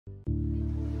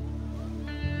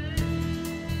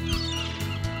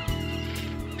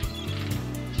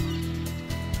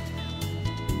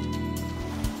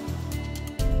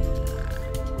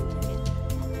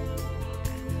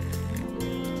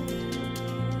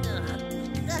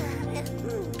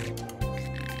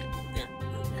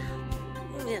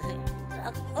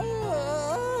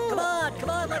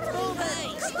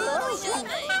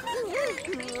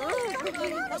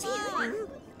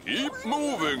Keep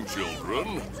moving,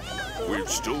 children. We've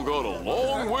still got a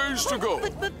long ways to go.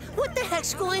 But what the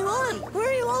heck's going on? Where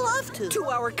are you all off to? To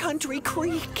our country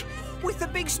creek. With the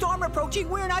big storm approaching,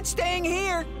 we're not staying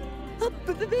here.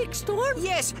 A big storm?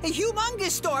 Yes, a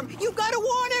humongous storm. You've got to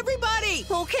warn everybody.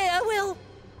 Okay, I will.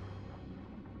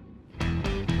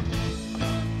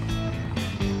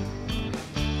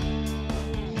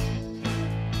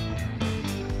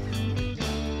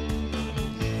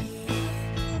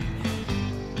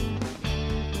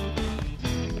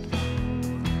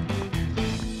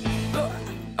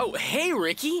 Oh, hey,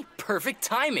 Rikki. Perfect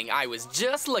timing. I was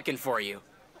just looking for you.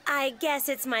 I guess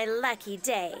it's my lucky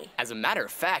day. As a matter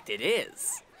of fact, it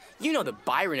is. You know that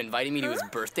Byron invited me to his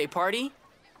birthday party?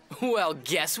 Well,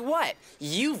 guess what?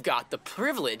 You've got the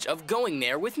privilege of going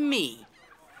there with me.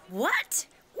 What?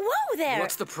 Whoa there!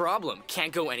 What's the problem?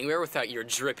 Can't go anywhere without your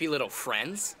drippy little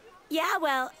friends? Yeah,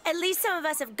 well, at least some of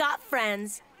us have got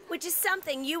friends, which is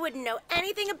something you wouldn't know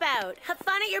anything about. Have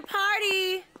fun at your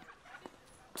party!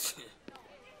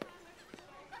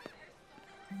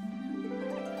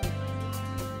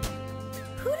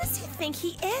 Who does he think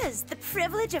he is? The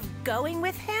privilege of going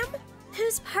with him?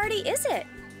 Whose party is it?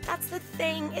 That's the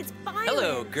thing. It's Byron's.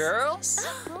 Hello, girls.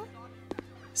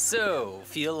 So,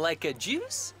 feel like a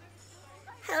juice?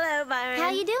 Hello, Byron. How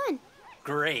you doing?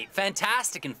 Great.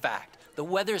 Fantastic, in fact. The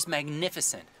weather's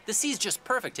magnificent. The sea's just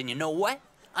perfect, and you know what?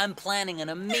 I'm planning an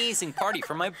amazing party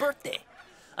for my birthday.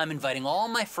 I'm inviting all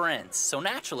my friends, so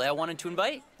naturally I wanted to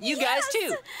invite you guys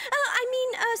too.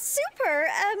 Super.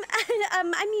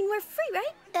 We're free,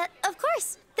 right? Of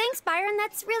course. Thanks, Byron.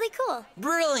 That's really cool.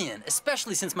 Brilliant,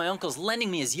 especially since my uncle's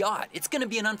lending me his yacht. It's gonna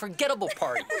be an unforgettable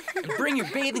party. And bring your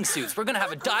bathing suits. We're gonna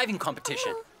have a diving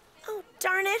competition. Oh,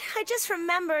 darn it. I just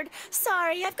remembered.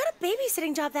 Sorry, I've got a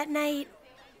babysitting job that night.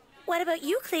 What about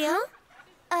you, Cleo?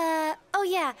 Oh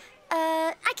yeah.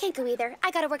 I can't go either.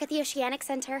 I gotta work at the Oceanic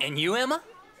Center. And you, Emma?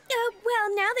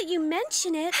 Well, now that you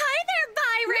mention it... Hi there,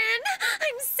 Byron!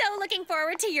 I'm so looking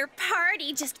forward to your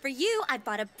party. Just for you, I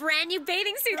bought a brand new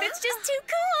bathing suit that's just too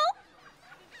cool.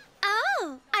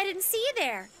 Oh, I didn't see you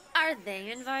there. Are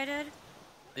they invited?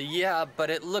 Yeah, but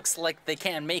it looks like they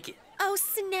can't make it. Oh,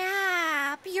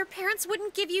 snap. Your parents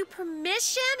wouldn't give you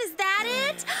permission? Is that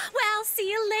it? Well, see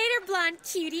you later, blonde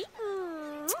cutie.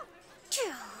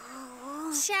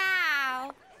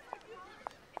 Ciao.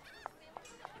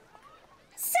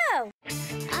 So,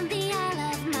 I'm the